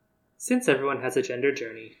Since everyone has a gender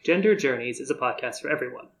journey, Gender Journeys is a podcast for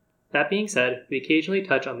everyone. That being said, we occasionally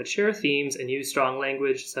touch on mature themes and use strong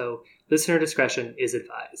language, so listener discretion is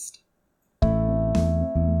advised.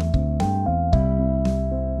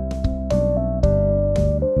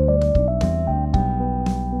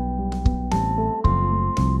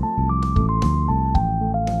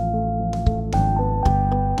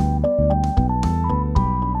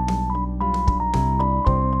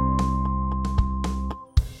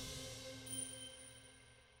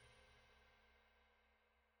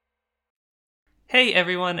 Hey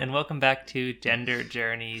everyone, and welcome back to Gender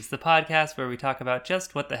Journeys, the podcast where we talk about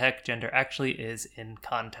just what the heck gender actually is in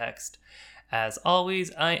context. As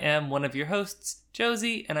always, I am one of your hosts,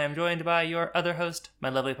 Josie, and I'm joined by your other host, my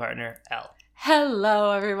lovely partner, Elle.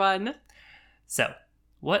 Hello everyone. So,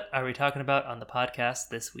 what are we talking about on the podcast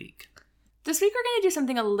this week? This week we're going to do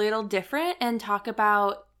something a little different and talk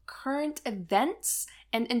about current events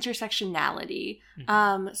and intersectionality.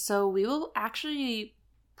 So we will actually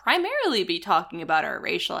primarily be talking about our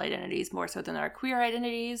racial identities more so than our queer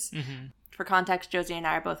identities. For context, Josie and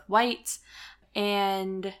I are both white,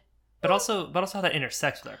 and but also how that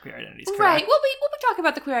intersects with our queer identities. Correct? Right. We'll be talking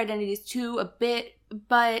about the queer identities too a bit,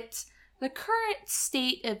 but the current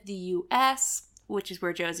state of the U.S., which is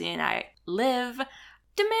where Josie and I live,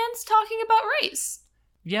 demands talking about race.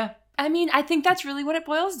 Yeah. I mean, I think that's really what it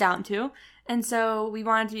boils down to, and so we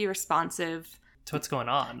wanted to be responsive to what's going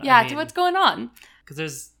on. Yeah, to what's going on.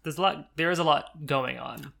 Because there is a lot going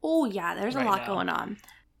on. Oh yeah, there's a lot going on.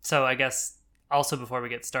 So I guess also before we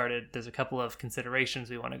get started, there's a couple of considerations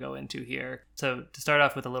we want to go into here. So to start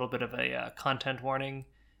off with a little bit of a content warning,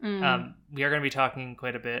 we are going to be talking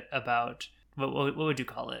quite a bit about what would you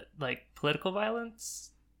call it? Like political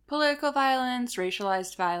violence? Political violence,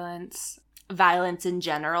 racialized violence, violence in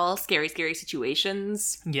general, scary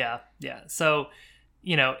situations. Yeah. So,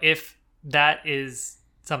 if that is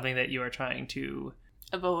something that you are trying to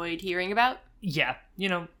avoid hearing about,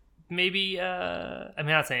 maybe I'm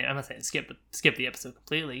not saying skip the episode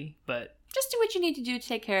completely, but just do what you need to do to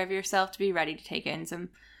take care of yourself, to be ready to take in some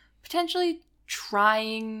potentially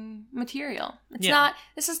trying material.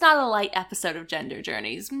 This is not a light episode of Gender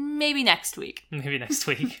Journeys. Maybe next week. Maybe next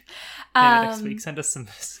week send us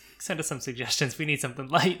some suggestions. We need something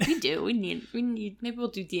light. We do. We need maybe we'll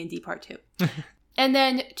do D&D part 2. And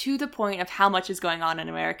then to the point of how much is going on in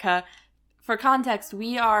America, for context,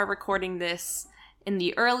 we are recording this in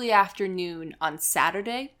the early afternoon on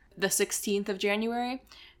Saturday, the 16th of January.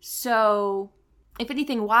 So if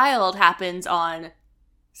anything wild happens on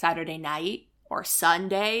Saturday night or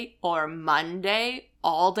Sunday or Monday,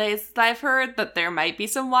 all days that I've heard that there might be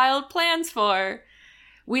some wild plans for,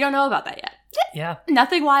 we don't know about that yet. Yeah.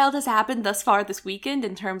 Nothing wild has happened thus far this weekend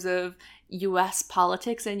in terms of U.S.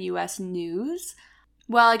 politics and U.S. news.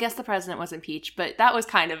 Well, I guess the president was impeached, but that was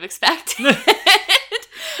kind of expected.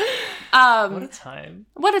 What a time.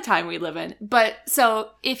 What a time we live in. But so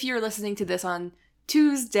if you're listening to this on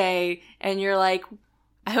Tuesday and you're like,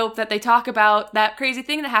 I hope that they talk about that crazy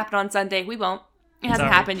thing that happened on Sunday, we won't. It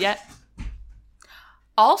hasn't happened yet.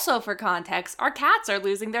 Also, for context, our cats are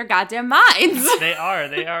losing their goddamn minds. They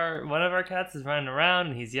are. One of our cats is running around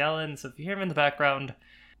and he's yelling. So if you hear him in the background,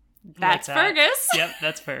 that's Fergus. Yep,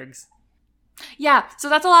 that's Fergs. Yeah, so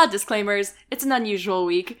that's a lot of disclaimers. It's an unusual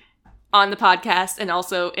week on the podcast and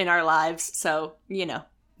also in our lives. So, We're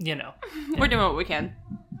doing what we can.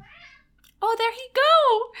 Oh, there he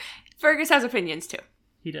go. Fergus has opinions too.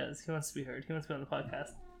 He does. He wants to be heard. He wants to be on the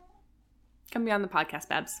podcast. Come be on the podcast,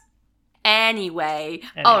 Babs. Anyway.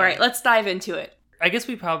 All right, let's dive into it. I guess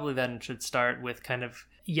we probably then should start with kind of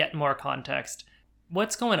yet more context.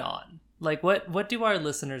 What's going on? Like, what do our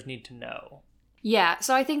listeners need to know? Yeah,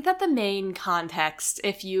 so I think that the main context,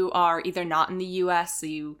 if you are either not in the U.S., so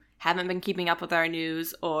you haven't been keeping up with our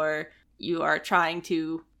news, or you are trying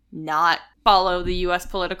to not follow the U.S.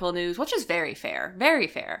 political news, which is very fair, very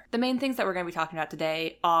fair. The main things that we're going to be talking about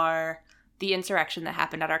today are the insurrection that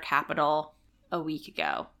happened at our Capitol a week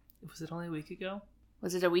ago. Was it only a week ago?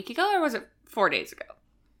 Was it a week ago, or was it 4 days ago?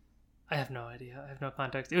 I have no idea. I have no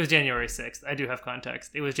context. It was January 6th. I do have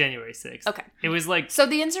context. It was January 6th. Okay. It was like... So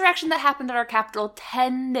the insurrection that happened at our Capitol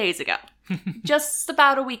 10 days ago. Just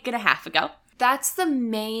about a week and a half ago. That's the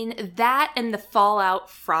main... That and the fallout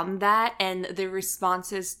from that and the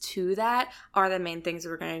responses to that are the main things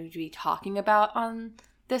we're going to be talking about on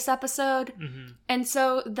this episode. Mm-hmm. And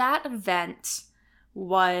so that event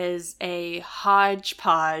was a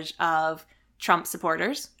hodgepodge of Trump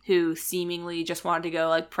supporters who seemingly just wanted to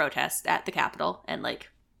go protest at the Capitol and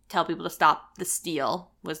tell people to stop the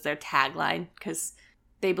steal was their tagline, because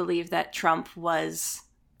they believe that Trump was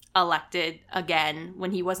elected again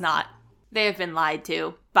when he was not. They have been lied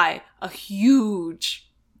to by a huge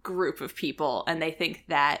group of people, and they think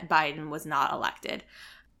that Biden was not elected.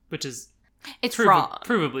 Which is wrong.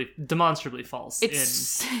 Provably, demonstrably false.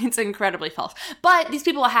 It's incredibly false. But these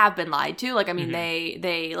people have been lied to. Like, I mean,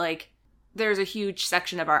 they like, there's a huge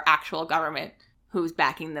section of our actual government who's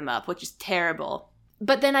backing them up, which is terrible.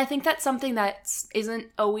 But then I think that's something that isn't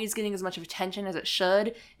always getting as much of attention as it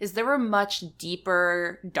should, is there were much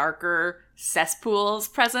deeper, darker cesspools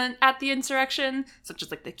present at the insurrection, such as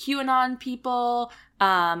like the QAnon people,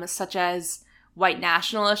 such as white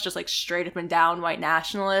nationalists, just like straight up and down white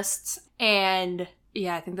nationalists. And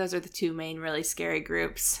yeah, I think those are the two main really scary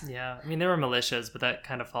groups. Yeah, I mean, there were militias, but that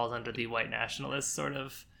kind of falls under the white nationalist sort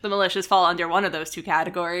of. The militias fall under one of those two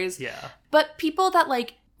categories. Yeah. But people that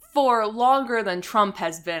like, for longer than Trump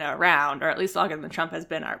has been around, or at least longer than Trump has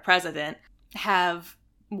been our president, have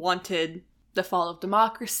wanted the fall of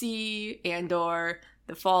democracy and or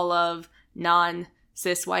the fall of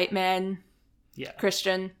non-cis white men,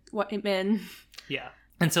 Christian white men. Yeah.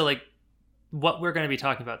 And so, like, what we're going to be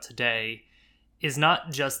talking about today is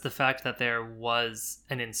not just the fact that there was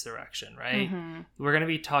an insurrection, right? Mm-hmm. We're going to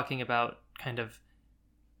be talking about kind of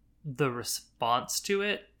the response to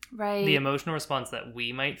it. Right. The emotional response that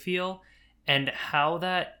we might feel, and how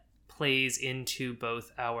that plays into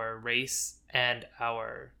both our race and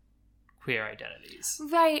our queer identities.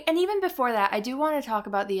 Right. And even before that, I do want to talk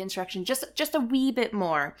about the insurrection just a wee bit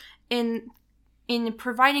more in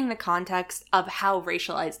providing the context of how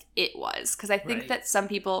racialized it was. Because I think that some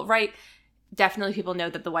people, definitely people know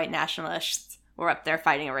that the white nationalists were up there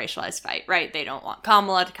fighting a racialized fight, right? They don't want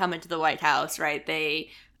Kamala to come into the White House, right? They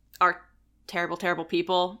are terrible, terrible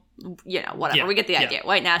people, whatever. Yeah, we get the idea. Yeah.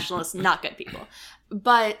 White nationalists, not good people.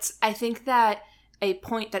 But I think that a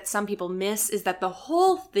point that some people miss is that the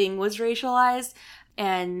whole thing was racialized.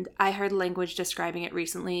 And I heard language describing it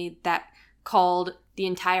recently that called the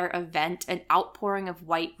entire event an outpouring of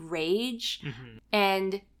white rage. Mm-hmm.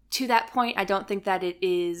 And to that point, I don't think that it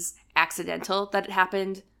is accidental that it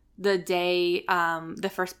happened the day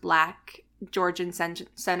the first Black Georgian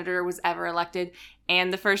senator was ever elected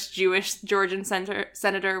and the first Jewish Georgian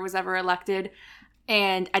senator was ever elected.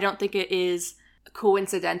 And I don't think it is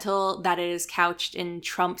coincidental that it is couched in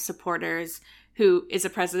Trump supporters, who is a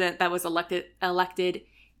president that was elected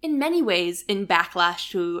in many ways in backlash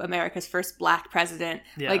to America's first Black president.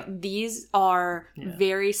 Yeah. Like, these are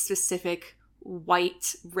very specific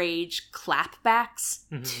white rage clapbacks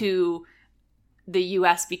to the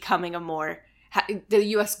U.S. becoming the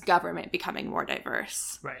U.S. government becoming more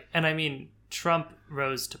diverse. Right. And I mean, Trump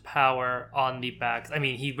rose to power on the back. I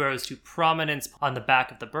mean, he rose to prominence on the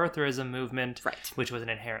back of the birtherism movement, which was an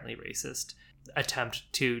inherently racist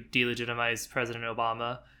attempt to delegitimize President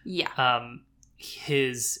Obama. Yeah.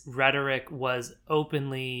 His rhetoric was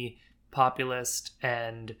openly populist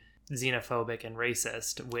and xenophobic and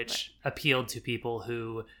racist, which appealed to people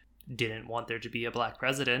who didn't want there to be a Black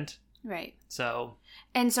president. Right.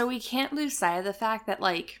 And so we can't lose sight of the fact that,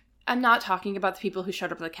 like, I'm not talking about the people who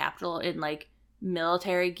showed up at the Capitol in, like,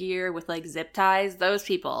 military gear with, like, zip ties. Those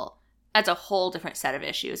people, that's a whole different set of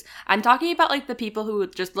issues. I'm talking about, like, the people who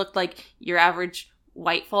just looked like your average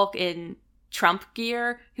white folk in Trump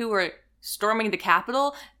gear who were storming the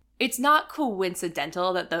Capitol. It's not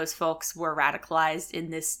coincidental that those folks were radicalized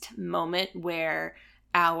in this moment where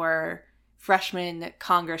our freshman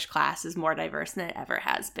Congress class is more diverse than it ever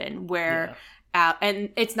has been. And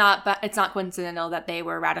it's not coincidental that they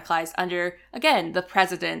were radicalized under, again, the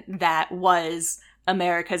president that was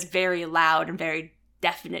America's very loud and very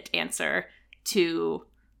definite answer to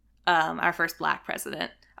our first Black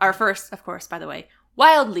president. Our first, of course, by the way,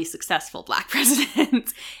 wildly successful Black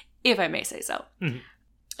president, if I may say so. Mm-hmm.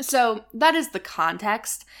 So that is the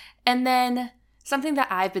context. And then something that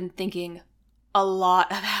I've been thinking a lot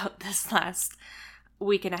about this last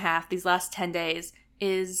week and a half, these last 10 days,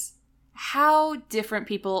 is how different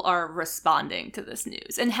people are responding to this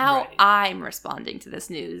news and how I'm responding to this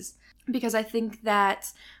news. Because I think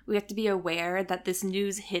that we have to be aware that this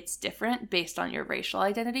news hits different based on your racial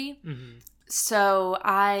identity. Mm-hmm. So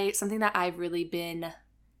something that I've really been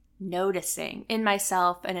noticing in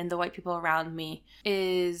myself and in the white people around me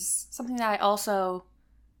is something that I also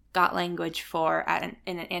got language for in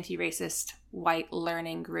an anti-racist white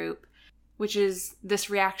learning group, which is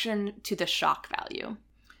this reaction to the shock value.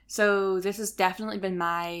 So this has definitely been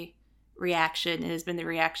my reaction. It has been the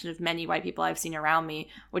reaction of many white people I've seen around me,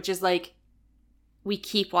 which is like, we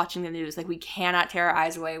keep watching the news. Like, we cannot tear our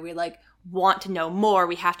eyes away. We're like, want to know more.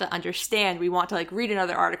 We have to understand. We want to like read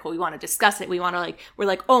another article. We want to discuss it. We want to like, we're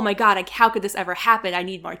like, oh my God, like, how could this ever happen? I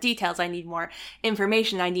need more details. I need more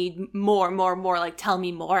information. I need more, like, tell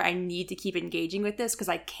me more. I need to keep engaging with this because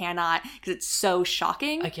I cannot, because it's so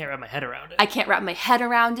shocking. I can't wrap my head around it. I can't wrap my head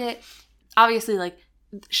around it. Obviously, like,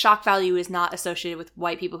 shock value is not associated with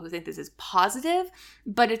white people who think this is positive,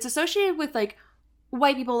 but it's associated with like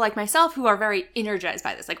white people like myself who are very energized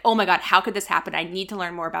by this. Like, oh my God, how could this happen? I need to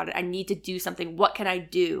learn more about it. I need to do something. What can I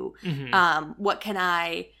do? What can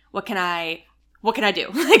I do?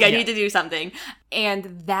 Like, I need to do something.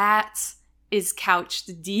 And that is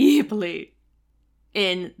couched deeply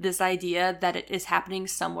in this idea that it is happening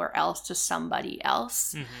somewhere else to somebody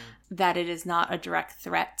else, that it is not a direct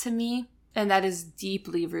threat to me. And that is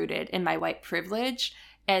deeply rooted in my white privilege.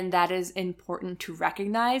 And that is important to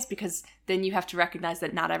recognize, because then you have to recognize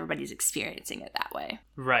that not everybody's experiencing it that way.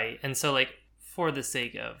 Right. And so, like, for the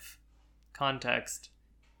sake of context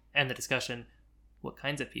and the discussion, what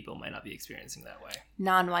kinds of people might not be experiencing that way?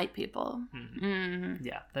 Non-white people.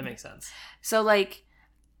 Yeah, that makes sense. So, like,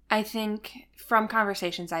 I think from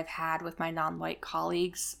conversations I've had with my non-white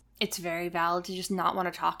colleagues, it's very valid to just not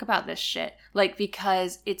want to talk about this shit. Like,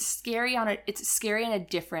 because it's scary in a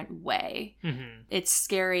different way. It's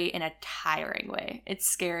scary in a tiring way. It's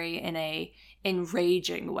scary in a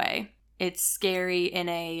enraging way. It's scary in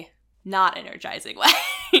a not energizing way.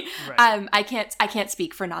 Right. I can't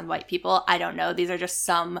speak for non-white people. I don't know. These are just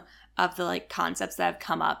some of the like concepts that have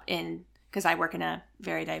come up because I work in a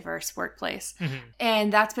very diverse workplace.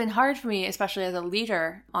 And that's been hard for me, especially as a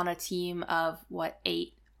leader on a team of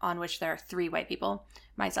 8, on which there are 3 white people,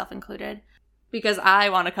 myself included, because I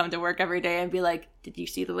want to come to work every day and be like, did you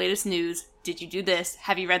see the latest news? Did you do this?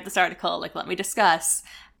 Have you read this article? Like, let me discuss.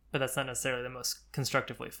 But that's not necessarily the most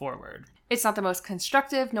constructive way forward. It's not the most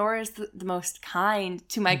constructive, nor is the most kind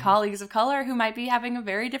to my colleagues of color who might be having a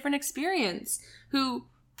very different experience, who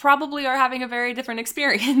probably are having a very different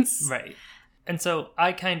experience. Right. And so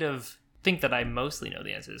I kind of think that I mostly know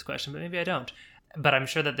the answer to this question, but maybe I don't. But I'm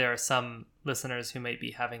sure that there are some listeners who might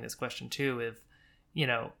be having this question too, with, you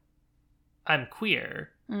know, I'm queer.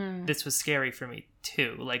 This was scary for me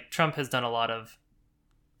too. Like, Trump has done a lot of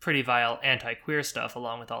pretty vile anti-queer stuff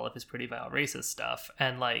along with all of his pretty vile racist stuff.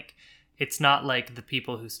 And like, it's not like the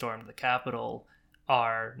people who stormed the Capitol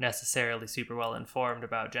are necessarily super well informed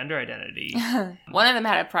about gender identity. One of them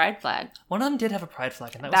had a pride flag. One of them did have a pride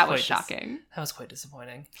flag, and that was shocking. That was quite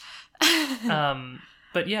disappointing.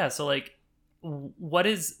 But yeah, so like, where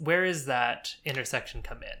is that intersection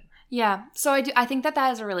come in? Yeah, so I think that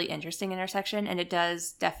is a really interesting intersection, and it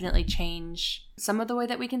does definitely change some of the way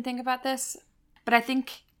that we can think about this. But I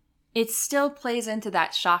think it still plays into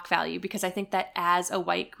that shock value, because I think that as a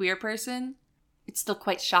white queer person, it's still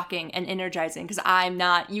quite shocking and energizing, because I'm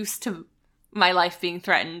not used to my life being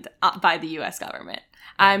threatened by the U.S. government.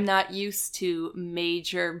 I'm not used to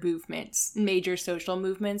major social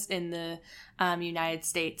movements in the United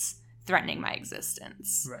States threatening my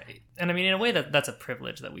existence. Right. And I mean, in a way that's a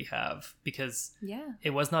privilege that we have, because it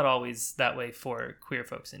was not always that way for queer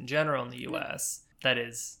folks in general in the US. That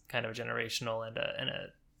is kind of a generational and a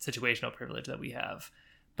situational privilege that we have.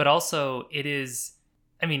 But also it is,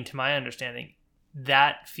 I mean, to my understanding,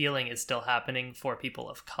 that feeling is still happening for people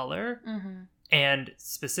of color. And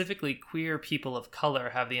specifically queer people of color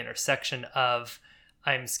have the intersection of,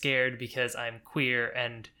 I'm scared because I'm queer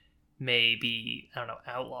and may be, I don't know,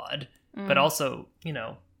 outlawed, but also, you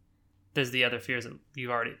know, there's the other fears that you've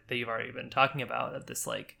already been talking about, of this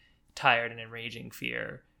like tired and enraging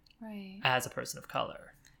fear, right, as a person of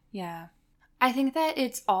color. Yeah, I think that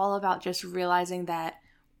it's all about just realizing that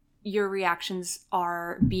your reactions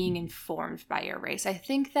are being informed by your race. I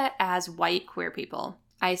think that as white queer people,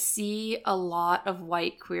 I see a lot of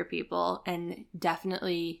white queer people, and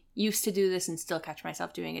definitely used to do this and still catch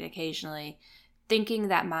myself doing it occasionally, thinking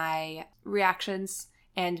that my reactions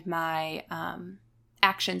and my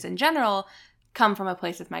actions in general come from a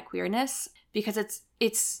place of my queerness, because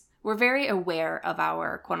we're very aware of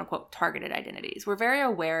our quote unquote targeted identities. We're very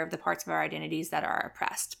aware of the parts of our identities that are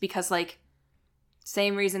oppressed, because like,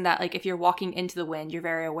 same reason that like if you're walking into the wind, you're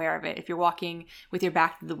very aware of it. If you're walking with your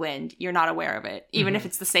back to the wind, you're not aware of it, even if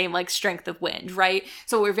it's the same like strength of wind, right?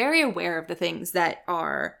 So we're very aware of the things that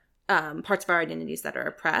are parts of our identities that are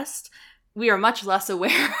oppressed. We are much less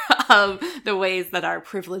aware of the ways that our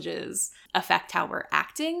privileges affect how we're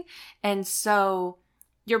acting. And so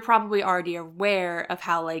you're probably already aware of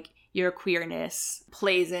how like your queerness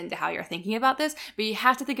plays into how you're thinking about this, but you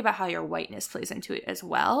have to think about how your whiteness plays into it as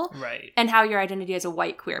well. Right. And how your identity as a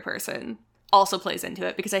white queer person also plays into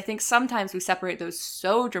it, because I think sometimes we separate those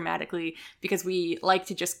so dramatically because we like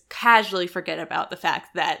to just casually forget about the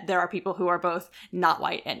fact that there are people who are both not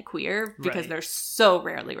white and queer, because they're so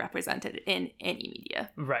rarely represented in any media.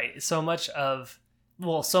 Right. So much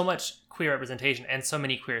queer representation and so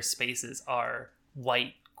many queer spaces are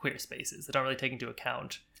white queer spaces that don't really take into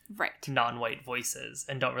account non-white voices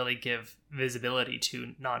and don't really give visibility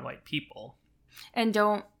to non-white people. And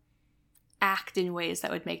don't act in ways that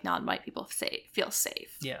would make non-white people feel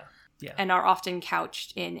safe. Yeah. And are often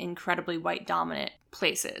couched in incredibly white dominant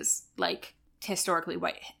places, like historically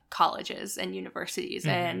white colleges and universities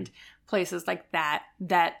and places like that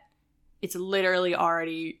it's literally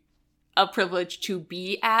already a privilege to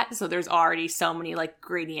be at. So there's already so many like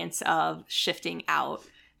gradients of shifting out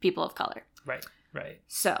people of color. Right.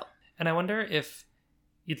 So. And I wonder if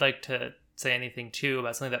you'd like to say anything too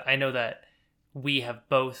about something that I know that we have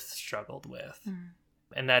both struggled with.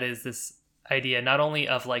 And that is this idea not only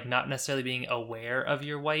of like not necessarily being aware of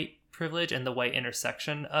your white privilege and the white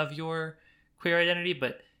intersection of your queer identity,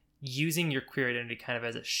 but using your queer identity kind of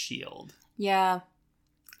as a shield. Yeah,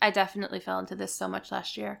 I definitely fell into this so much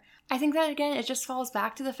last year. I think that, again, it just falls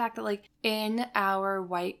back to the fact that, like, in our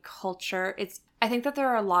white culture, I think that there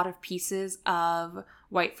are a lot of pieces of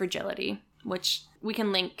white fragility, which we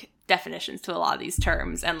can link definitions to a lot of these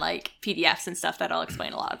terms and, like, PDFs and stuff that'll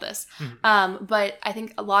explain a lot of this. But I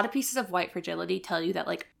think a lot of pieces of white fragility tell you that,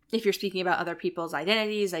 like, if you're speaking about other people's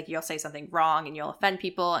identities, like, you'll say something wrong and you'll offend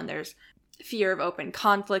people, and there's fear of open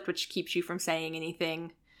conflict, which keeps you from saying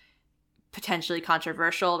anything potentially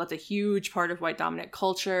controversial. That's a huge part of white dominant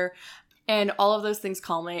culture. And all of those things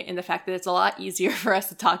culminate in the fact that it's a lot easier for us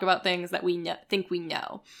to talk about things that we think we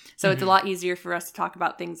know. So it's a lot easier for us to talk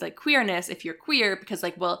about things like queerness if you're queer, because,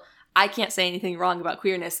 like, well, I can't say anything wrong about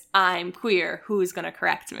queerness. I'm queer. Who's going to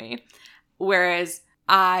correct me? Whereas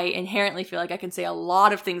I inherently feel like I can say a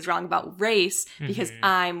lot of things wrong about race because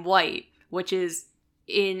I'm white, which is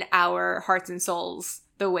in our hearts and souls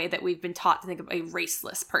the way that we've been taught to think of a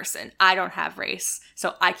raceless person. I don't have race,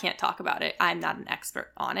 so I can't talk about it. I'm not an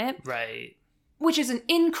expert on it. Right. Which is an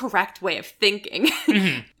incorrect way of thinking.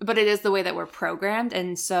 But it is the way that we're programmed.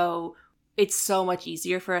 And so it's so much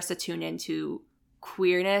easier for us to tune into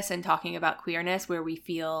queerness and talking about queerness where we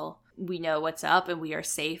feel we know what's up and we are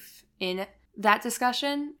safe in that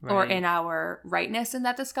discussion, or in our rightness in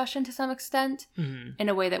that discussion to some extent, in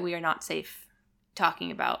a way that we are not safe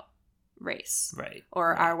talking about race.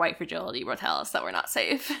 Or our white fragility will tell us that we're not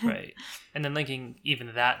safe. And then linking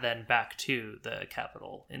even that then back to the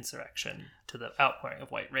Capitol insurrection, to the outpouring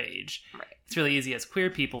of white rage. It's really easy as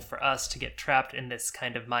queer people for us to get trapped in this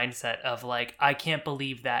kind of mindset of like, I can't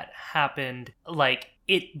believe that happened. Like,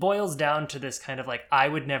 it boils down to this kind of like, I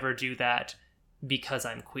would never do that because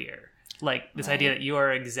I'm queer. Like, this idea that you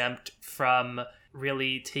are exempt from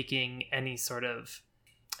really taking any sort of,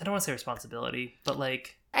 I don't want to say responsibility, but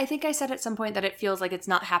like, I think I said at some point that it feels like it's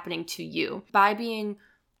not happening to you. By being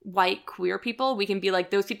white queer people, we can be like,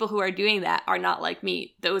 those people who are doing that are not like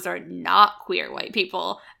me. Those are not queer white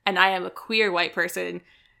people. And I am a queer white person.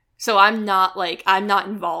 So I'm not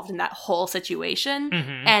involved in that whole situation.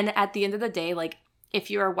 And at the end of the day, like, if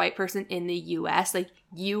you're a white person in the US, like,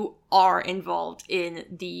 you are involved in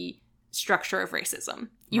the structure of racism.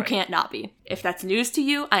 You can't not be. If that's news to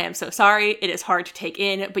you, I am so sorry. It is hard to take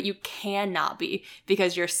in, but you cannot be,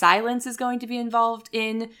 because your silence is going to be involved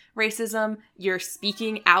in racism. Your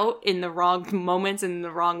speaking out in the wrong moments and in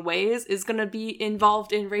the wrong ways is going to be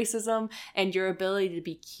involved in racism. And your ability to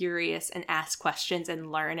be curious and ask questions and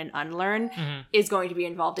learn and unlearn is going to be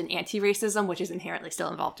involved in anti-racism, which is inherently still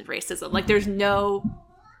involved in racism. Like, there's no...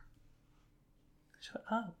 Shut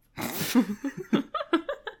up.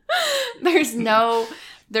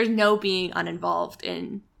 There's no being uninvolved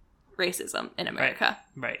in racism in America.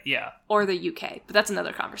 Yeah. Or the UK, but that's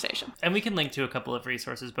another conversation. And we can link to a couple of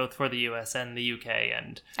resources, both for the US and the UK.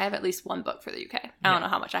 And I have at least one book for the UK. I don't know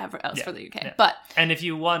how much I have for the UK, but... And if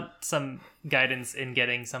you want some guidance in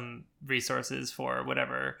getting some resources for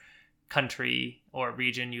whatever country or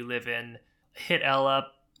region you live in, hit Elle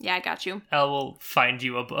up. Yeah, I got you. Elle will find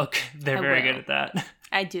you a book. They're very good at that.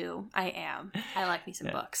 I do. I am. I like me some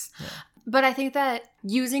books. But I think that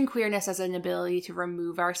using queerness as an ability to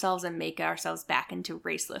remove ourselves and make ourselves back into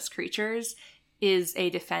raceless creatures is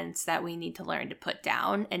a defense that we need to learn to put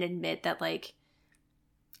down and admit that, like,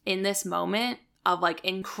 in this moment of, like,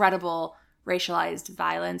 incredible racialized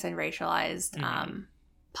violence and racialized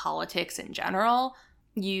politics in general,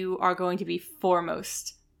 you are going to be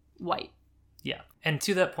foremost white. Yeah. And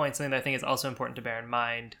to that point, something that I think is also important to bear in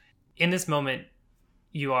mind, in this moment,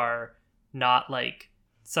 you are not, like,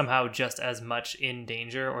 somehow just as much in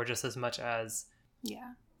danger or just as much as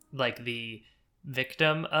like the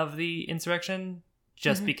victim of the insurrection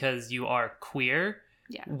just because you are queer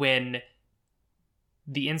when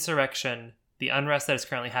the insurrection, the unrest that is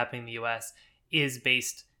currently happening in the US is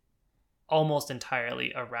based almost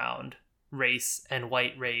entirely around race and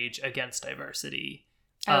white rage against diversity.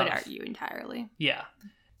 I would argue entirely. Yeah.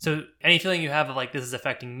 So any feeling you have of like this is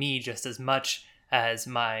affecting me just as much as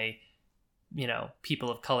my,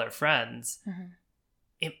 people of color friends,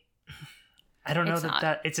 I don't know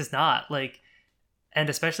that it's just not like, and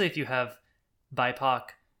especially if you have BIPOC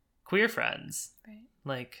queer friends, right?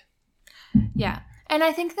 Like, yeah. And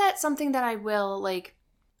I think that something that I will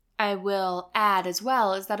add as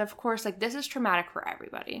well is that, of course, like, this is traumatic for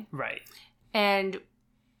everybody. Right. And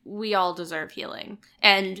we all deserve healing.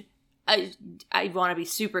 And I want to be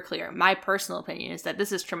super clear. My personal opinion is that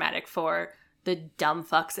this is traumatic for the dumb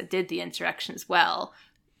fucks that did the insurrection as well.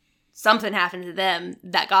 Something happened to them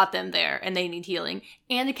that got them there, and they need healing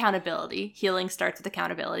and accountability. Healing starts with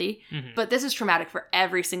accountability. But this is traumatic for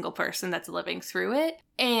every single person that's living through it.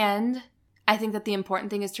 And I think that the important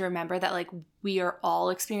thing is to remember that, like, we are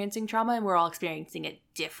all experiencing trauma and we're all experiencing it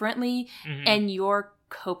differently. And your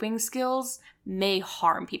coping skills may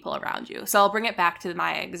harm people around you. So I'll bring it back to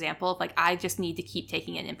my example of, like, I just need to keep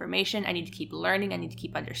taking in information. I need to keep learning. I need to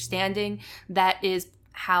keep understanding. That is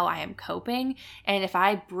how I am coping. And if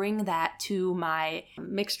I bring that to my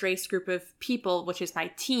mixed race group of people, which is my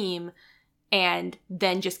team, and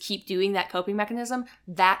then just keep doing that coping mechanism,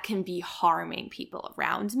 that can be harming people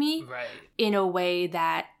around me in a way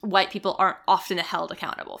that white people aren't often held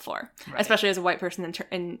accountable for. Especially as a white person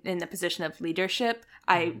in the position of leadership,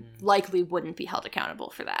 I likely wouldn't be held accountable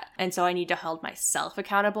for that. And so I need to hold myself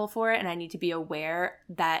accountable for it, and I need to be aware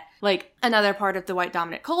that, like, another part of the white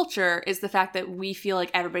dominant culture is the fact that we feel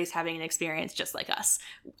like everybody's having an experience just like us.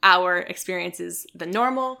 Our experience is the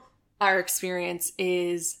normal. Our experience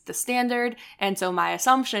is the standard. And so my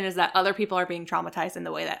assumption is that other people are being traumatized in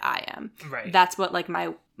the way that I am. Right. That's what, like,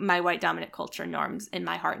 my white dominant culture norms in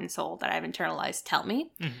my heart and soul that I've internalized tell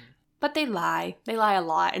me. But they lie. They lie a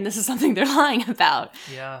lot. And this is something they're lying about.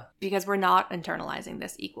 Yeah. Because we're not internalizing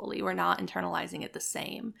this equally. We're not internalizing it the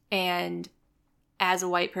same. And as a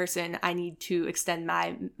white person, I need to extend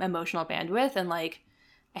my emotional bandwidth and, like,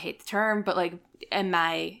 I hate the term, but, like, and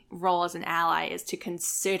my role as an ally is to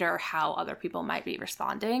consider how other people might be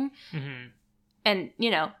responding. And,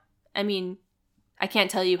 I mean, I can't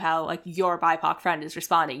tell you how, like, your BIPOC friend is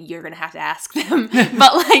responding. You're going to have to ask them.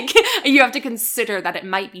 But, like, you have to consider that it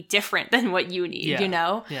might be different than what you need,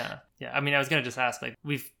 Yeah. Yeah. I mean, I was going to just ask, like,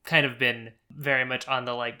 we've kind of been very much on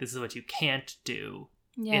the, like, this is what you can't do.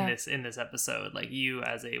 In this episode, like, you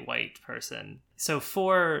as a white person. So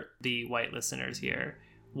for the white listeners here,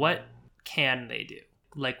 what can they do?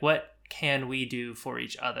 Like, what can we do for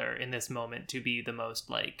each other in this moment to be the most,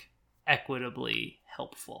 like, equitably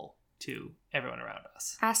helpful to everyone around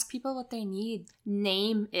us? Ask people what they need.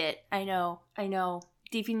 Name it. I know.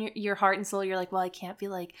 Deep in your heart and soul, you're like, well, I can't be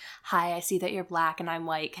like, hi, I see that you're black and I'm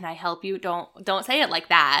white. Can I help you? Don't say it like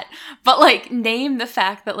that. But, like, name the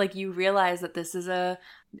fact that, like, you realize that this is an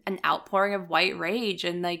outpouring of white rage,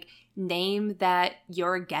 and, like, name that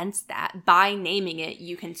you're against that. By naming it,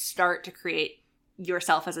 you can start to create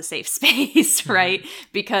yourself as a safe space, right?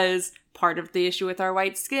 Because part of the issue with our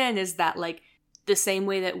white skin is that, like, the same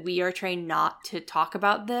way that we are trained not to talk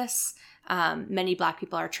about this, many black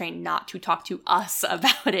people are trained not to talk to us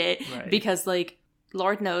about it because, like,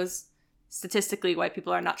 Lord knows, statistically, white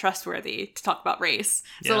people are not trustworthy to talk about race.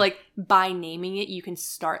 So, like, by naming it, you can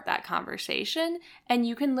start that conversation, and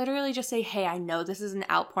you can literally just say, hey, I know this is an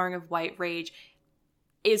outpouring of white rage.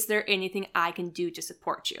 Is there anything I can do to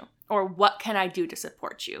support you? Or what can I do to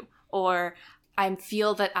support you? Or I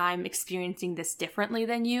feel that I'm experiencing this differently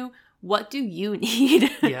than you. What do you need?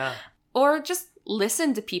 Yeah. Or just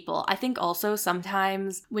listen to people. I think also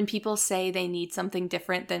sometimes when people say they need something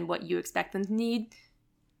different than what you expect them to need,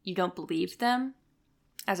 you don't believe them.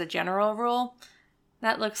 As a general rule,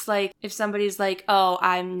 that looks like if somebody's like, oh,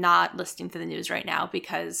 I'm not listening to the news right now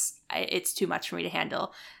because it's too much for me to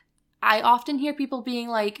handle. I often hear people being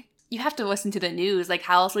like, you have to listen to the news. Like,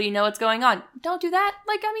 how else will you know what's going on? Don't do that.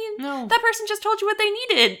 Like, I mean, no. That person just told you what they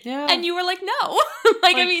needed. Yeah. And you were like, no.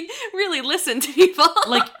 like, I mean, really listen to people.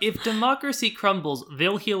 Like, if democracy crumbles,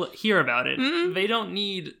 they'll hear about it. They don't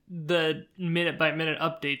need the minute-by-minute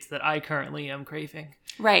updates that I currently am craving.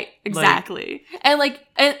 Right, exactly. Like,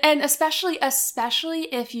 and especially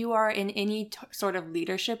if you are in any sort of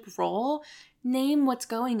leadership role, name what's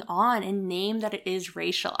going on and name that it is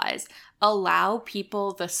racialized. Allow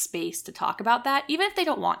people the space to talk about that, even if they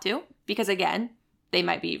don't want to, because, again, they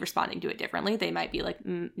might be responding to it differently. They might be like,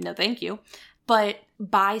 no, thank you. But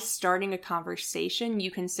by starting a conversation,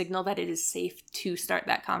 you can signal that it is safe to start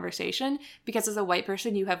that conversation, because as a white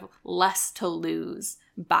person, you have less to lose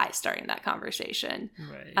by starting that conversation.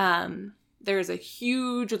 Right. There's a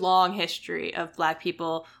huge, long history of Black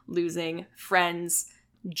people losing friends,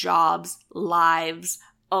 jobs, lives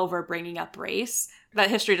over bringing up race. That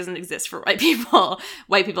history doesn't exist for white people.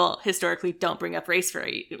 White people historically don't bring up race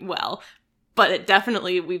very well, but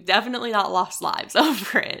we've definitely not lost lives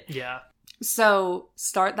over it. Yeah. So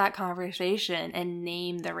start that conversation and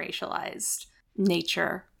name the racialized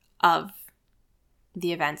nature of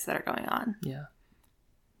the events that are going on. Yeah.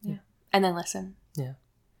 And then listen. Yeah.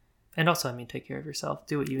 And also, I mean, take care of yourself.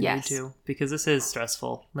 Do what you need to, because this is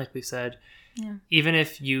stressful, like we said. Yeah. Even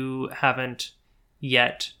if you haven't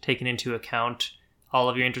yet taken into account all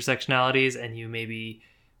of your intersectionalities, and you maybe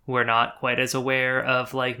were not quite as aware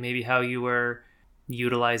of like maybe how you were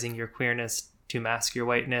utilizing your queerness to mask your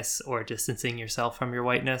whiteness or distancing yourself from your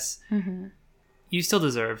whiteness, you still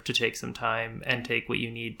deserve to take some time and take what you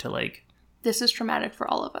need to like... This is traumatic for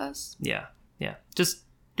all of us. Yeah. Just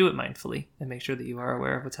do it mindfully and make sure that you are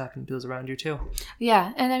aware of what's happening to those around you too.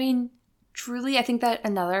 Yeah, and I mean, truly, I think that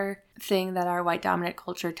another thing that our white dominant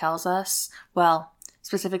culture tells us, well,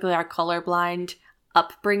 specifically our colorblind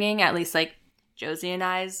upbringing, at least like Josie and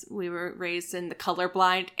I's, we were raised in the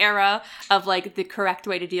colorblind era of like the correct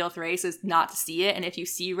way to deal with race is not to see it. And if you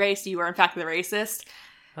see race, you are in fact the racist.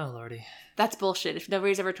 Oh, Lordy. That's bullshit. If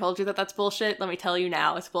nobody's ever told you that that's bullshit, let me tell you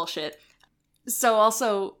now, it's bullshit. So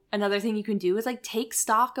also another thing you can do is like take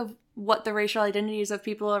stock of what the racial identities of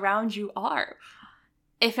people around you are.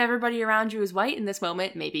 If everybody around you is white in this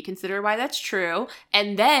moment, maybe consider why that's true.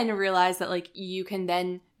 And then realize that like you can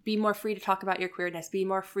then be more free to talk about your queerness, be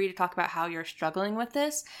more free to talk about how you're struggling with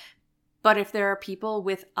this. But if there are people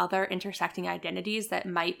with other intersecting identities that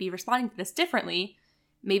might be responding to this differently,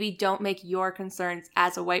 maybe don't make your concerns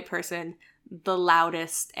as a white person the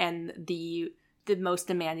loudest and the most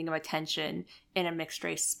demanding of attention in a mixed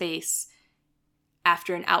race space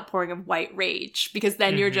after an outpouring of white rage. Because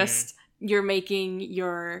then you're making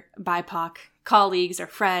your BIPOC colleagues or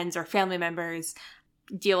friends or family members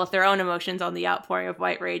deal with their own emotions on the outpouring of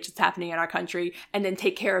white rage that's happening in our country, and then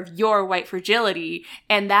take care of your white fragility.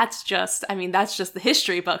 And that's just the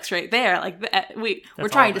history books right there. Like we're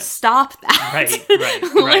trying to stop that. Right.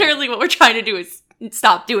 Literally what we're trying to do is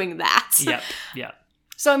stop doing that. Yep.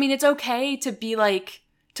 So, I mean, it's okay to be like,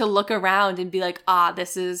 to look around and be like,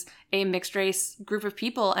 this is a mixed race group of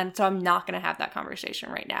people, and so I'm not going to have that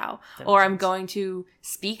conversation right now. Or I'm going to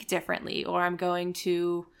speak differently, or I'm going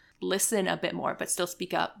to listen a bit more, but still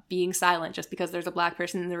speak up. Being silent just because there's a Black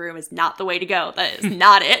person in the room is not the way to go. That is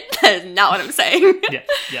not it. That is not what I'm saying.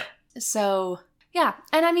 Yeah. So, yeah.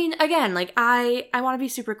 And I mean, again, like, I want to be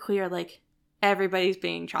super clear, like, everybody's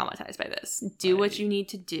being traumatized by this. Do what you need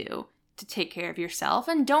to do to take care of yourself,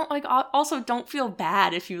 and don't feel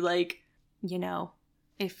bad if you like, you know,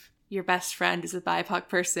 if your best friend is a BIPOC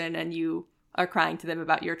person and you are crying to them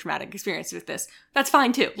about your traumatic experience with this. That's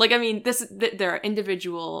fine too. Like, I mean, there are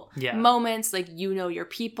individual moments, like, you know your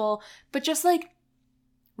people, but just like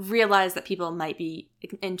realize that people might be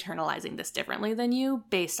internalizing this differently than you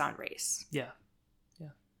based on race. Yeah.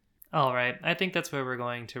 All right. I think that's where we're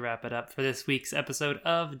going to wrap it up for this week's episode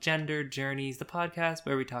of Gender Journeys, the podcast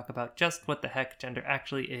where we talk about just what the heck gender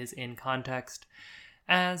actually is in context.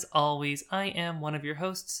 As always, I am one of your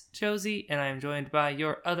hosts, Josie, and I am joined by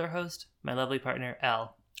your other host, my lovely partner,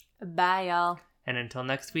 Elle. Bye, y'all. And until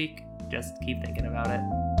next week, just keep thinking about it.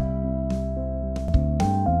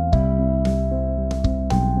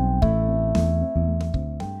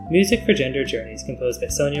 Music for Gender Journeys composed by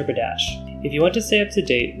Sonia Badash. If you want to stay up to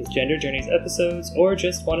date with Gender Journeys episodes or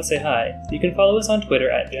just want to say hi, you can follow us on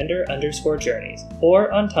Twitter at gender_journeys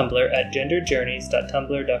or on Tumblr at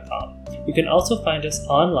genderjourneys.tumblr.com. You can also find us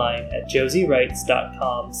online at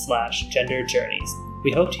josiewrites.com/genderjourneys.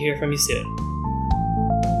 We hope to hear from you soon.